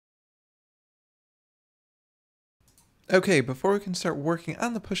Okay, before we can start working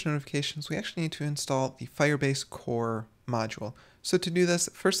on the push notifications, we actually need to install the Firebase core module. So to do this,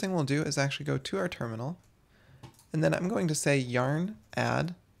 first thing we'll do is actually go to our terminal, and then I'm going to say yarn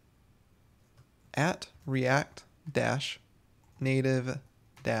add at react native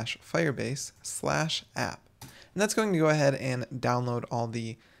firebase /app. And that's going to go ahead and download all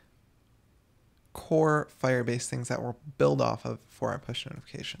the core Firebase things that we'll build off of for our push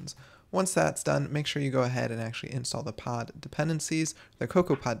notifications. Once that's done, make sure you go ahead and actually install the pod dependencies, the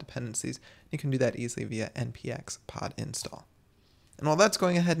CocoaPod dependencies. You can do that easily via npx pod install. And while that's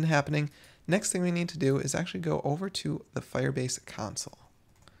going ahead and happening, next thing we need to do is actually go over to the Firebase Console.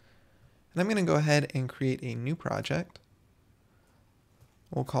 And I'm going to go ahead and create a new project.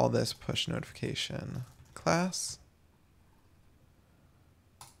 We'll call this push notification class.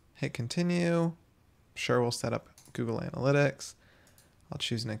 Hit continue. Sure, we'll set up Google Analytics. I'll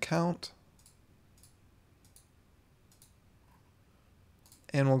choose an account.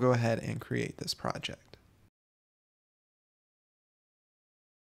 And we'll go ahead and create this project.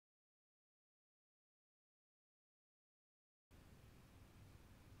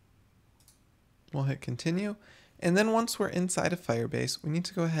 We'll hit continue. And then once we're inside of Firebase, we need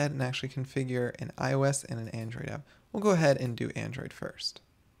to go ahead and actually configure an iOS and an Android app. We'll go ahead and do Android first.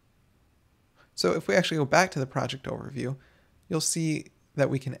 So if we actually go back to the project overview, you'll see that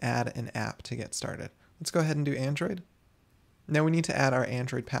we can add an app to get started. Let's go ahead and do Android. Now we need to add our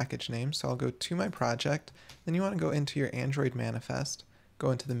Android package name, so I'll go to my project. Then you want to go into your Android manifest,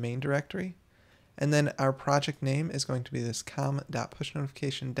 go into the main directory, and then our project name is going to be this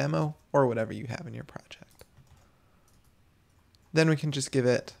com.pushNotificationDemo or whatever you have in your project. Then we can just give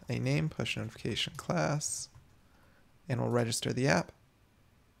it a name, push notification class, and we'll register the app.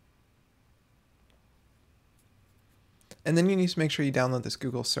 And then you need to make sure you download this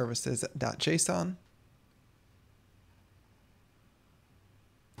Google services.json.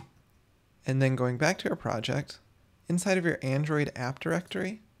 And then going back to your project, inside of your Android app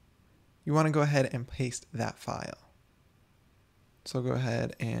directory, you want to go ahead and paste that file. So go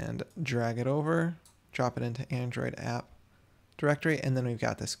ahead and drag it over, drop it into Android app directory, and then we've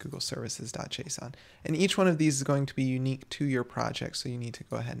got this Google services.json. And each one of these is going to be unique to your project, so you need to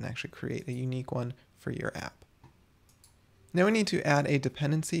go ahead and actually create a unique one for your app. Now we need to add a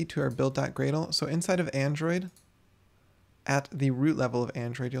dependency to our build.gradle. So inside of Android, at the root level of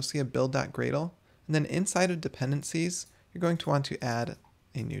Android, you'll see a build.gradle. And then inside of dependencies, you're going to want to add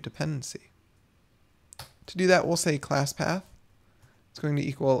a new dependency. To do that, we'll say class path. It's going to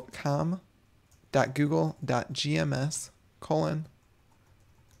equal com.google.gms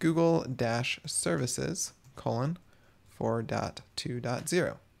Google-services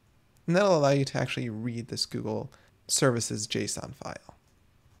 4.2.0. And that'll allow you to actually read this Google services JSON file.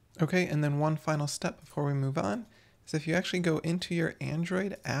 Okay, and then one final step before we move on is if you actually go into your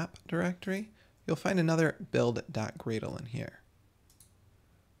Android app directory, you'll find another build.gradle in here.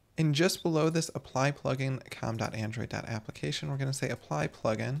 And just below this apply plugin com.android.application, we're going to say apply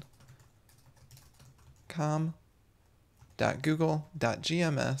plugin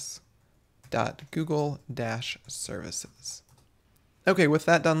com.google.gms.google-services. Okay, with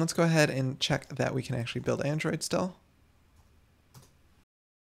that done, let's go ahead and check that we can actually build Android still.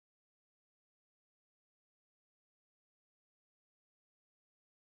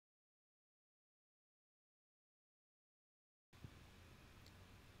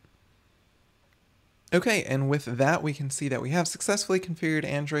 Okay, and with that, we can see that we have successfully configured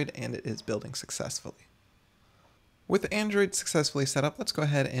Android and it is building successfully. With Android successfully set up, let's go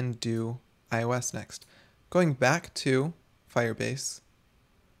ahead and do iOS next. Going back to Firebase,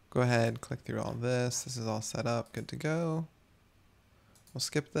 go ahead, click through all this. This is all set up, good to go. We'll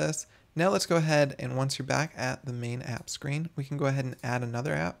skip this. Now let's go ahead and once you're back at the main app screen, we can go ahead and add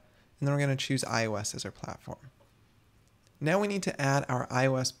another app, and then we're going to choose iOS as our platform. Now we need to add our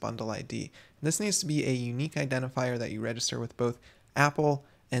iOS bundle ID. This needs to be a unique identifier that you register with both Apple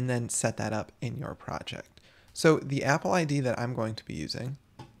and then set that up in your project. So the Apple ID that I'm going to be using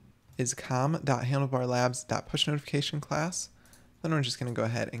is com.handlebarlabs.pushNotification class. Then we're just going to go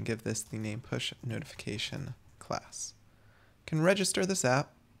ahead and give this the name push notification class. Can register this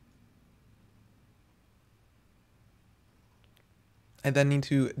app. I then need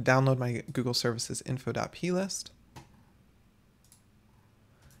to download my Google Services info.plist.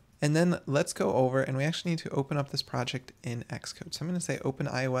 And then let's go over and we actually need to open up this project in Xcode. So I'm going to say open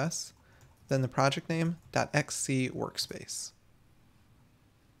iOS, then the project name .xc workspace.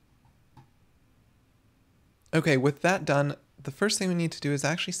 Okay, with that done, the first thing we need to do is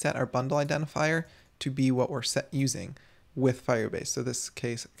actually set our bundle identifier to be what we're using with Firebase. So this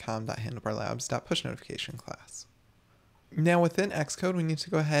case, com.handlebarlabs.pushNotification class. Now within Xcode, we need to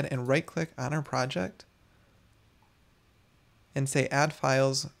go ahead and right click on our project and say add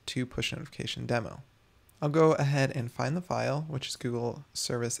files to push notification demo. I'll go ahead and find the file, which is Google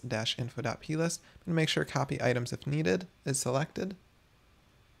service-info.plist, and make sure copy items if needed is selected.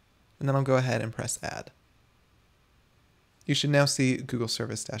 And then I'll go ahead and press add. You should now see Google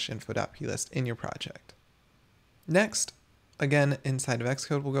service-info.plist in your project. Next, again, inside of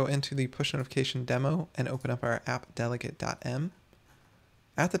Xcode, we'll go into the push notification demo and open up our app-delegate.m.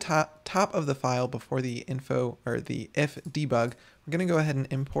 At the top of the file before the info or the if debug, we're going to go ahead and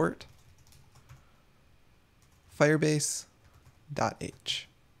import Firebase.h.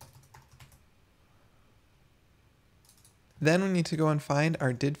 Then we need to go and find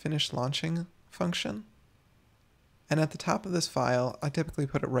our did finish launching function. And at the top of this file, I typically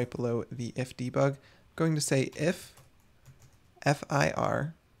put it right below the if debug. I'm going to say if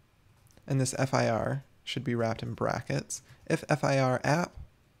FIR, and this FIR should be wrapped in brackets, if FIR app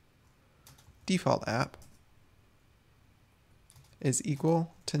default app is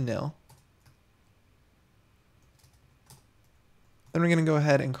equal to nil. Then we're going to go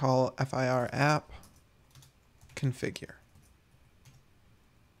ahead and call FIR app configure.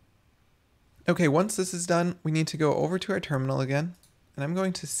 Okay, once this is done, we need to go over to our terminal again, and I'm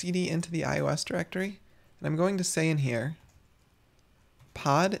going to cd into the iOS directory, and I'm going to say in here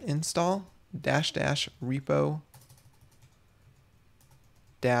pod install --repo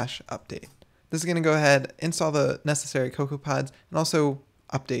 -update. This is going to go ahead, install the necessary CocoaPods, and also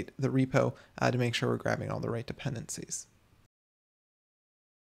update the repo to make sure we're grabbing all the right dependencies.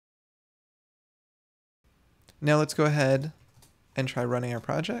 Now let's go ahead and try running our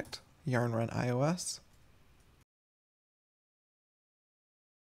project, yarn run iOS.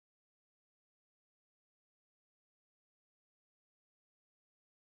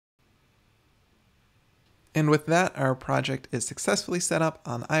 And with that, our project is successfully set up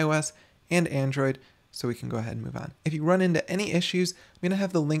on iOS and Android, so we can go ahead and move on. If you run into any issues, I'm going to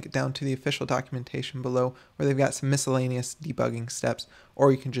have the link down to the official documentation below where they've got some miscellaneous debugging steps,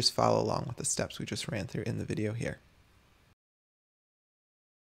 or you can just follow along with the steps we just ran through in the video here.